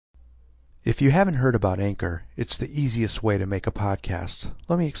If you haven't heard about Anchor, it's the easiest way to make a podcast.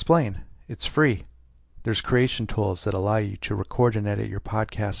 Let me explain. It's free. There's creation tools that allow you to record and edit your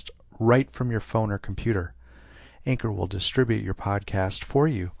podcast right from your phone or computer. Anchor will distribute your podcast for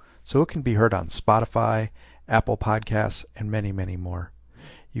you, so it can be heard on Spotify, Apple Podcasts, and many, many more.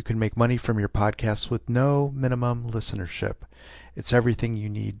 You can make money from your podcast with no minimum listenership. It's everything you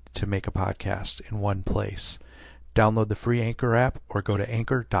need to make a podcast in one place. Download the free Anchor app or go to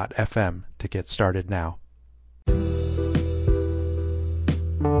anchor.fm to get started now.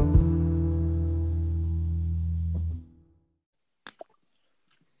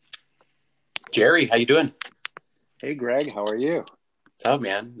 Jerry, how you doing? Hey, Greg, how are you? What's up,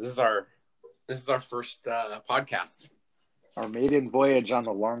 man? This is our first podcast. Our maiden voyage on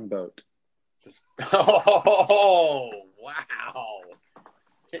the Longboat. Oh, wow!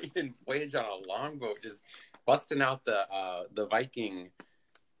 Maiden voyage on a longboat, just busting out the Viking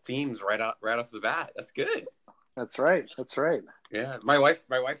themes right off the bat. That's good. That's right. Yeah, my wife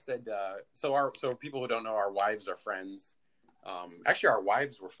said. So people who don't know, our wives are friends. Actually, our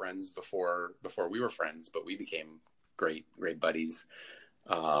wives were friends before we were friends, but we became great buddies.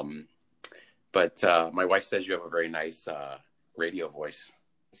 But my wife says you have a very nice radio voice.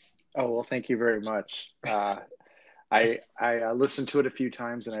 Oh, well, thank you very much. I listened to it a few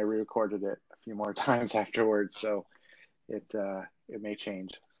times and I re-recorded it a few more times afterwards, so it may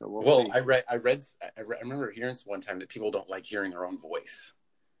change. So we'll see. I remember hearing one time that people don't like hearing their own voice.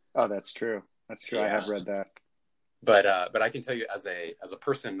 Oh, that's true. Yeah. I have read that. But I can tell you, as a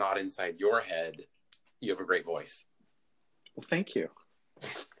person not inside your head, you have a great voice. Well, thank you.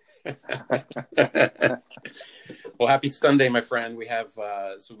 Well, happy Sunday, my friend. We have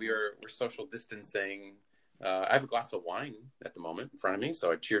we're social distancing. I have a glass of wine at the moment in front of me,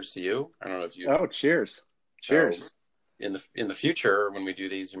 so cheers to you. I don't know if you. Oh, cheers! In the future, when we do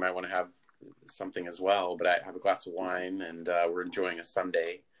these, you might want to have something as well. But I have a glass of wine, and we're enjoying a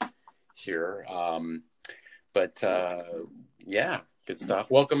Sunday here. Yeah, good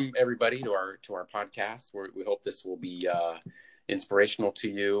stuff. Welcome everybody to our podcast. We hope this will be inspirational to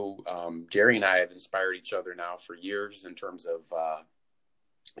you. Jerry and I have inspired each other now for years in terms of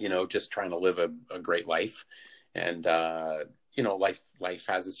just trying to live a great life. And life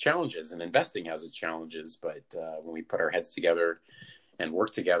has its challenges, and investing has its challenges. But when we put our heads together and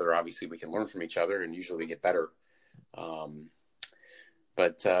work together, obviously we can learn from each other, and usually we get better.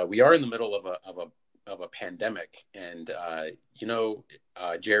 But we are in the middle of a pandemic, and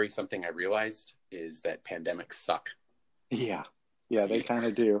Jerry, something I realized is that pandemics suck. Yeah, they kind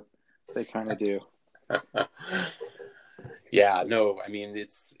of do. Yeah, no, I mean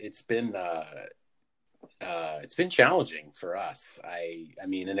it's been challenging for us. I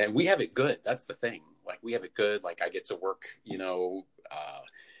mean, and we have it good. That's the thing. Like, we have it good. Like, I get to work,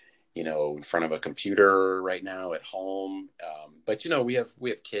 in front of a computer right now at home. But we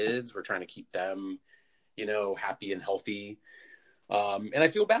have kids. We're trying to keep them, happy and healthy. And I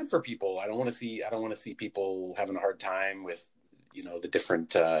feel bad for people. I don't want to see people having a hard time with, the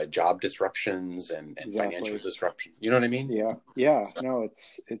different job disruptions and Exactly. Financial disruption. You know what I mean? Yeah. No,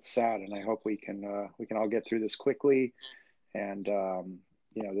 it's sad, and I hope we can all get through this quickly. And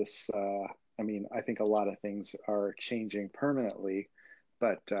this. I think a lot of things are changing permanently,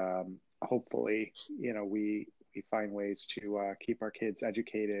 but hopefully, we find ways to keep our kids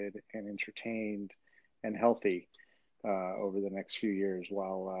educated and entertained and healthy over the next few years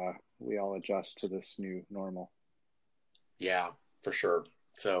while we all adjust to this new normal. Yeah, for sure.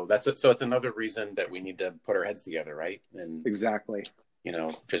 So it's another reason that we need to put our heads together, right? And exactly,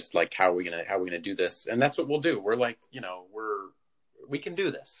 just like how are we gonna do this? And that's what we'll do. We're like, we can do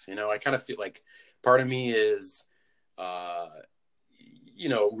this. I kind of feel like part of me is,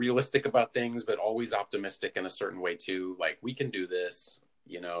 realistic about things, but always optimistic in a certain way too. Like, we can do this.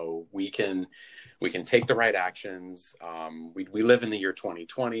 We can take the right actions. We live in the year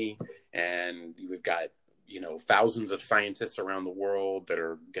 2020, and we've got, thousands of scientists around the world that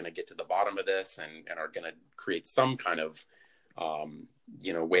are going to get to the bottom of this and are going to create some kind of,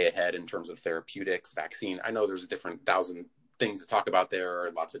 way ahead in terms of therapeutics, vaccine. I know there's a different thousand things to talk about. There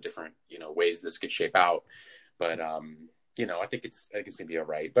are lots of different, ways this could shape out, but, I think it's gonna be all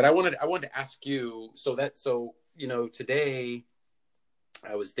right. But I wanted to ask you, today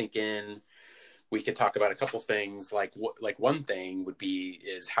I was thinking we could talk about a couple things. Like one thing would be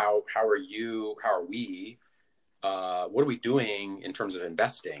is what are we doing in terms of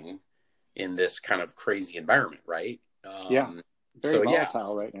investing in this kind of crazy environment, right? Very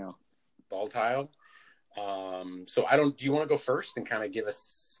volatile right now. Volatile. So do you want to go first and kind of give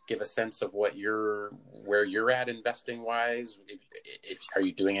us give a sense of where you're at investing wise? If are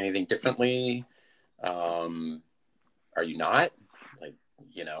you doing anything differently? Are you not? Like,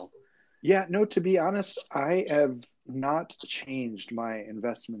 Yeah, no, to be honest, I have not changed my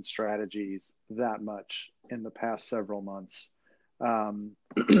investment strategies that much in the past several months. I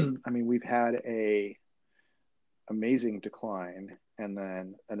mean, we've had a amazing decline and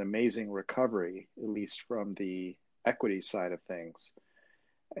then an amazing recovery, at least from the equity side of things.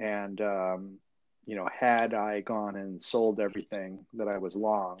 And, had I gone and sold everything that I was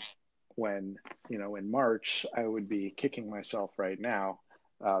long when, in March, I would be kicking myself right now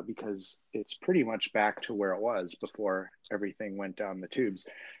because it's pretty much back to where it was before everything went down the tubes.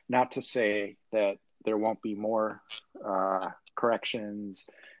 Not to say that there won't be more corrections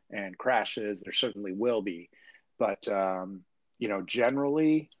and crashes. There certainly will be. But,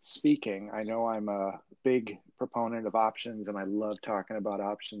 generally speaking, I know I'm a big proponent of options and I love talking about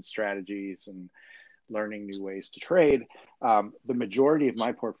option strategies and learning new ways to trade. The majority of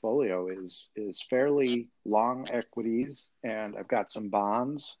my portfolio is fairly long equities, and I've got some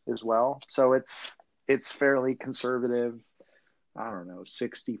bonds as well. So it's fairly conservative. I don't know,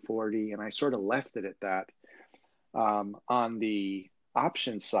 60-40, and I sort of left it at that. On the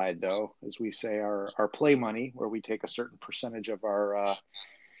option side, though, as we say, our play money, where we take a certain percentage of our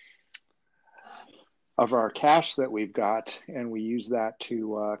cash that we've got, and we use that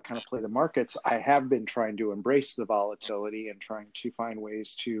to kind of play the markets. I have been trying to embrace the volatility and trying to find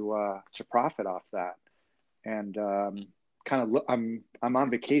ways to profit off that. And I'm on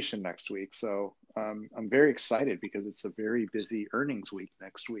vacation next week, so I'm very excited because it's a very busy earnings week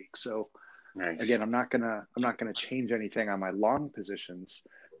next week. So nice. Again, I'm not gonna change anything on my long positions,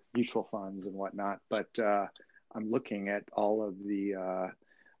 mutual funds and whatnot, but I'm looking at all of the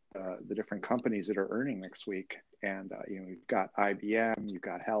different companies that are earning next week. And, you've got IBM, you've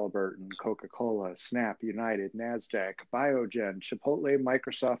got Halliburton, Coca-Cola, Snap, United, NASDAQ, Biogen, Chipotle,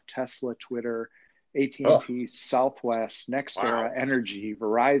 Microsoft, Tesla, Twitter, AT&T, Southwest, NextEra, Energy,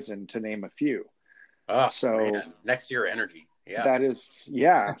 Verizon, to name a few. Next year, Energy. Yes. That is,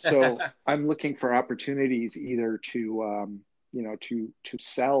 yeah. So I'm looking for opportunities either to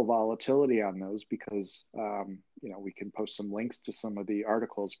sell volatility on those because, we can post some links to some of the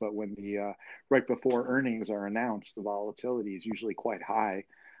articles, but when right before earnings are announced, the volatility is usually quite high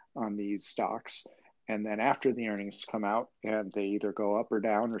on these stocks. And then after the earnings come out and they either go up or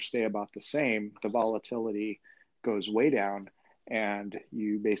down or stay about the same, the volatility goes way down and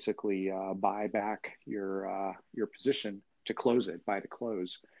you basically buy back your position to close it, buy to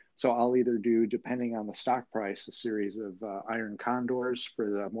close. So I'll either do, depending on the stock price, a series of iron condors for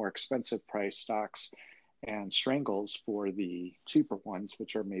the more expensive price stocks and strangles for the cheaper ones,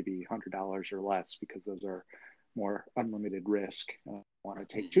 which are maybe $100 or less because those are more unlimited risk. I don't want to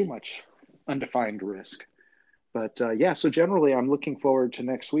take too much undefined risk. But so generally I'm looking forward to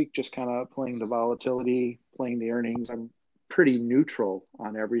next week, just kind of playing the volatility, playing the earnings. I'm pretty neutral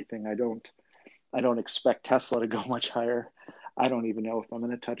on everything. I don't expect Tesla to go much higher. I don't even know if I'm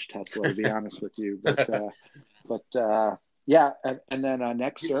going to touch Tesla, to be honest with you. But and then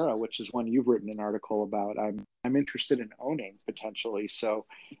NextEra, which is one you've written an article about, I'm interested in owning potentially. So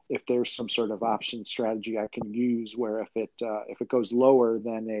if there's some sort of option strategy I can use, where if it goes lower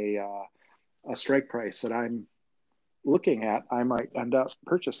than a strike price that I'm looking at, I might end up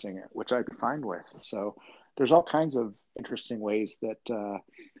purchasing it, which I'd be fine with. So there's all kinds of interesting ways that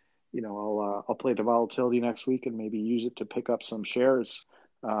I'll play the volatility next week and maybe use it to pick up some shares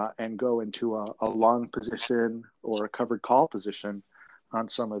and go into a long position or a covered call position on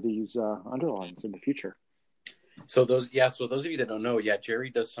some of these underlyings in the future. So those of you that don't know, Jerry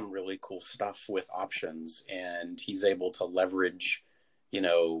does some really cool stuff with options, and he's able to leverage,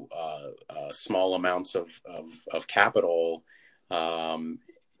 small amounts of capital, and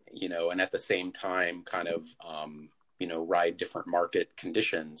at the same time kind of, ride different market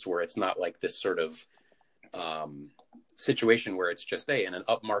conditions where it's not like this sort of situation where it's just, hey, in an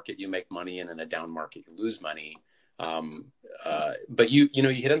up market you make money and in a down market you lose money. But you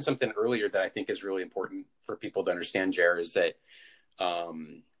hit on something earlier that I think is really important for people to understand, Jer, is that,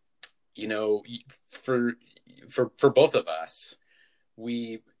 for both of us,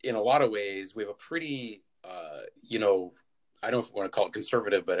 we, in a lot of ways, we have a pretty, I don't want to call it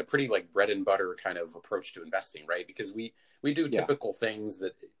conservative, but a pretty like bread and butter kind of approach to investing, right? Because we do typical things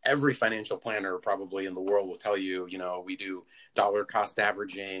that every financial planner probably in the world will tell you. We do dollar cost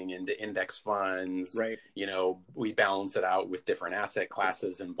averaging into index funds, right? We balance it out with different asset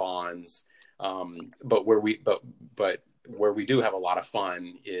classes and bonds. But where we do have a lot of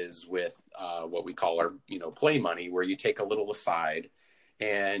fun is with what we call our play money, where you take a little aside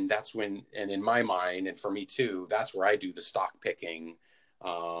And that's when, and in my mind, and for me too, that's where I do the stock picking.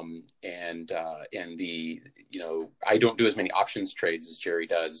 And the, I don't do as many options trades as Jerry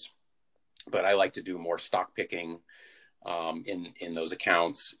does, but I like to do more stock picking, in those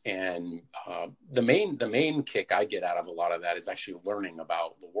accounts. And, the main kick I get out of a lot of that is actually learning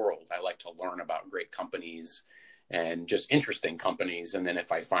about the world. I like to learn about great companies and just interesting companies. And then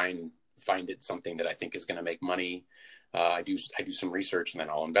if I find it something that I think is going to make money, I do some research, and then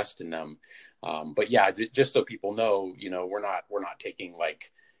I'll invest in them. But yeah, just so people know, we're not taking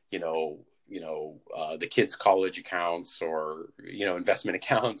like, the kids' college accounts or, investment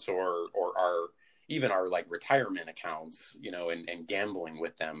accounts or even our like retirement accounts, and gambling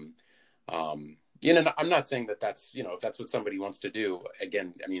with them. I'm not saying that that's, if that's what somebody wants to do.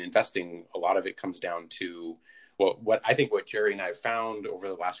 Again, I mean, investing, a lot of it comes down to what I think what Jerry and I have found over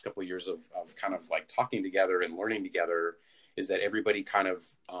the last couple of years of kind of like talking together and learning together is that everybody kind of,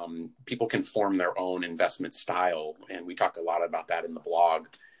 people can form their own investment style. And we talk a lot about that in the blog,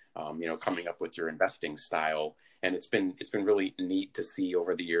 coming up with your investing style. And it's been really neat to see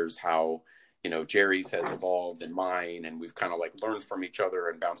over the years how, Jerry's has evolved and mine, and we've kind of like learned from each other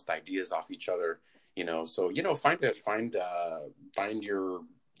and bounced ideas off each other, so, find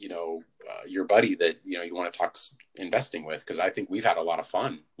your buddy that, you want to talk investing with. Cause I think we've had a lot of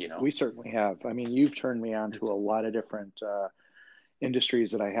fun, We certainly have. I mean, you've turned me on to a lot of different,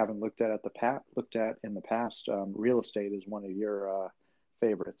 industries that I haven't looked at in the past. Real estate is one of your,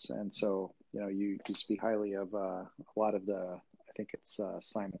 favorites. And so, you speak highly of, a lot of I think it's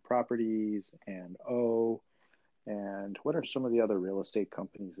Simon Properties and and what are some of the other real estate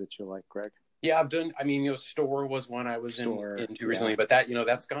companies that you like, Greg? Yeah, I've done, Store was one I was into recently, but that,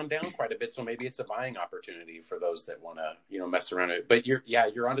 that's gone down quite a bit. So maybe it's a buying opportunity for those that want to, mess around it. But you're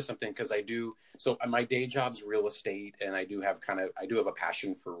onto something. Cause so my day job's real estate, and I do have a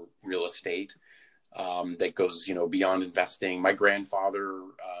passion for real estate, that goes, beyond investing. My grandfather,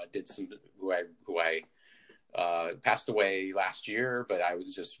 who I passed away last year, but I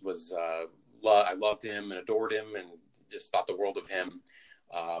I loved him and adored him and just thought the world of him.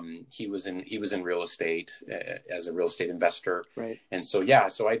 He was in real estate as a real estate investor. Right. And so,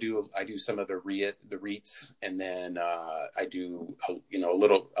 so I do some of the REITs, and then, I do,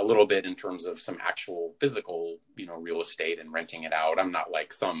 a little bit in terms of some actual physical, real estate and renting it out. I'm not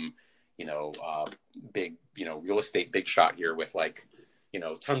like some, big, real estate big shot here with like,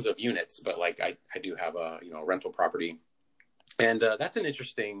 tons of units, but like I do have a, rental property. And that's an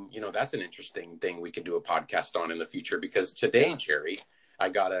interesting thing we could do a podcast on in the future, because today, Jerry, I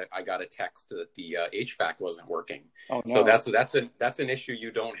got a text that the HVAC wasn't working. Oh, no. So that's an issue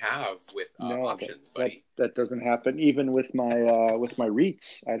you don't have with options, buddy. That doesn't happen even with my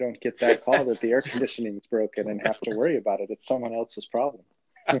REITs. I don't get that call that the air conditioning is broken and have to worry about it. It's someone else's problem.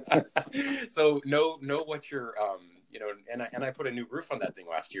 So know what you're and I put a new roof on that thing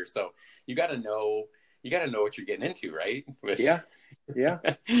last year. So you got to know what you're getting into, right? Yeah.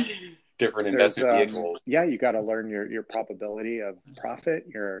 Different investment vehicles. Yeah, you got to learn your probability of profit,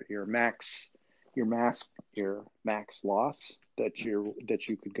 your max loss that you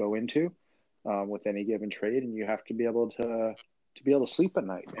could go into with any given trade, and you have to be able to sleep at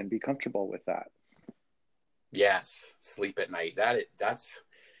night and be comfortable with that. Yes, sleep at night.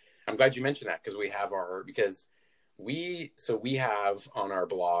 I'm glad you mentioned that, because we have on our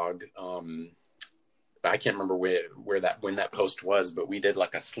blog, I can't remember when that post was, but we did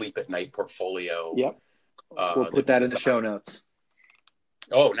like a sleep at night portfolio. Yep. We'll put that in the show notes.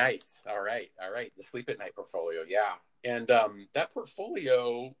 Oh, nice. All right. The sleep at night portfolio. Yeah. And that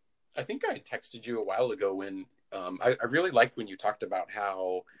portfolio, I think I texted you a while ago when I really liked when you talked about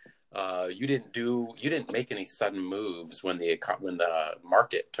how you didn't make any sudden moves when the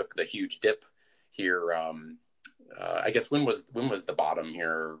market took the huge dip here. I guess when was the bottom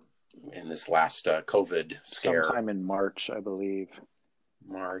here in this last COVID scare? Sometime in March, I believe.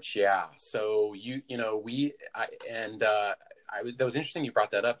 March, yeah. So that was interesting you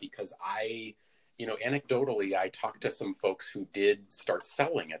brought that up, because anecdotally, I talked to some folks who did start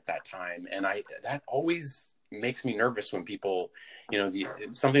selling at that time, and that always makes me nervous when people,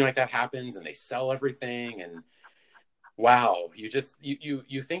 something like that happens and they sell everything, and wow, you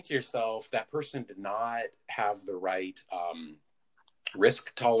think to yourself, that person did not have the right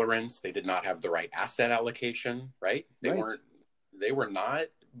risk tolerance. They did not have the right asset allocation, right? They were not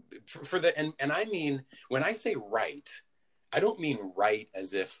for the, and I mean, when I say right, I don't mean right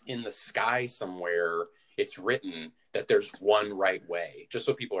as if in the sky somewhere it's written that there's one right way, just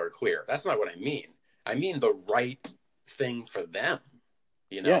so people are clear. That's not what I mean. I mean the right thing for them,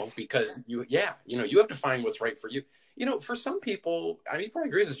 yes. Because you have to find what's right for you. for some people, I mean, you probably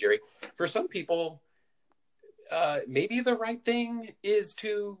agree with this, Jerry. For some people, maybe the right thing is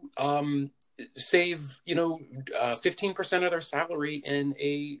to save, 15% of their salary in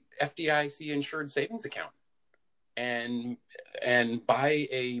a FDIC insured savings account and buy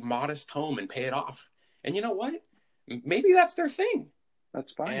a modest home and pay it off. And you know what? Maybe that's their thing.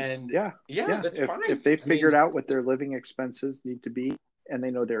 That's fine. And yeah, that's fine. If they've figured out what their living expenses need to be, and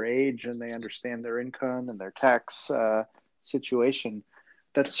they know their age and they understand their income and their tax situation,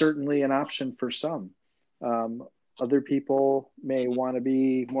 that's certainly an option for some. Other people may want to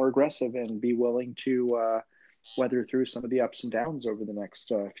be more aggressive and be willing to weather through some of the ups and downs over the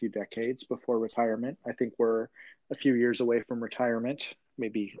next few decades before retirement. I think we're a few years away from retirement,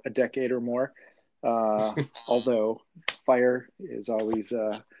 maybe a decade or more. Although fire is always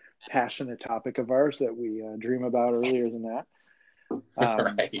a passionate topic of ours that we dream about earlier than that.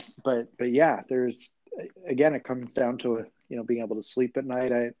 Right. But yeah, again, it comes down to, being able to sleep at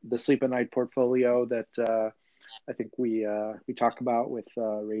night. The sleep at night portfolio that I think we talk about with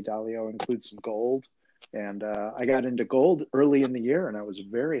Ray Dalio includes some gold. And I got into gold early in the year, and I was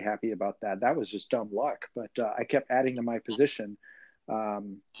very happy about that. That was just dumb luck. But I kept adding to my position of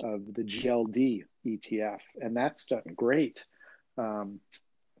the GLD ETF, and that's done great.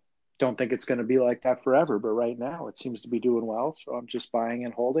 Don't think it's going to be like that forever, but right now it seems to be doing well. So I'm just buying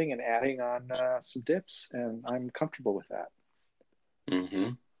and holding and adding on some dips, and I'm comfortable with that.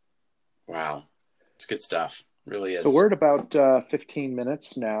 Mm-hmm. Wow. It's good stuff. Really is. So we're at about 15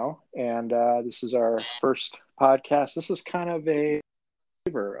 minutes now, and this is our first podcast. This is kind of a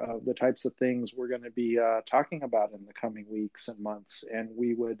flavor of the types of things we're going to be talking about in the coming weeks and months. And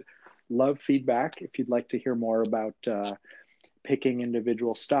we would love feedback if you'd like to hear more about picking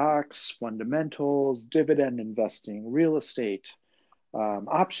individual stocks, fundamentals, dividend investing, real estate,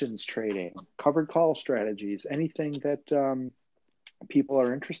 options trading, covered call strategies, anything that people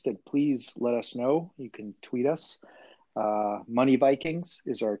are interested, please let us know. You can tweet us. Money Vikings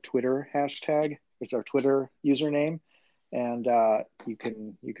is our Twitter hashtag, is our Twitter username. And you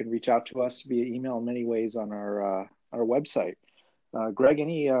can reach out to us via email in many ways on our website. Greg,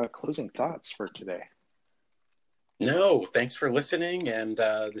 any closing thoughts for today? No, thanks for listening. And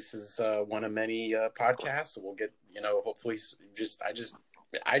this is one of many podcasts. We'll get, hopefully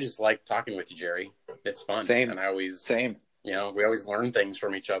I just like talking with you, Jerry. It's fun. Same. And Same. We always learn things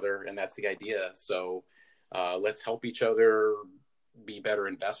from each other, and that's the idea. So let's help each other be better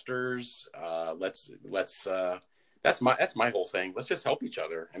investors. That's my whole thing. Let's just help each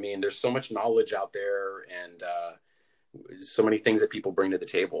other. I mean, there's so much knowledge out there, and so many things that people bring to the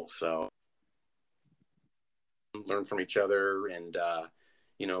table. So learn from each other, and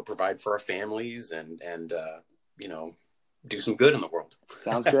provide for our families, and do some good in the world.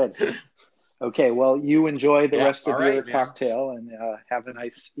 Sounds good. Okay, well, you enjoy the rest of your man. cocktail, and have a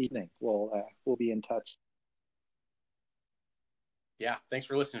nice evening. We'll be in touch. Yeah, thanks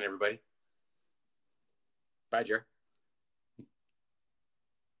for listening, everybody. Bye, Jer.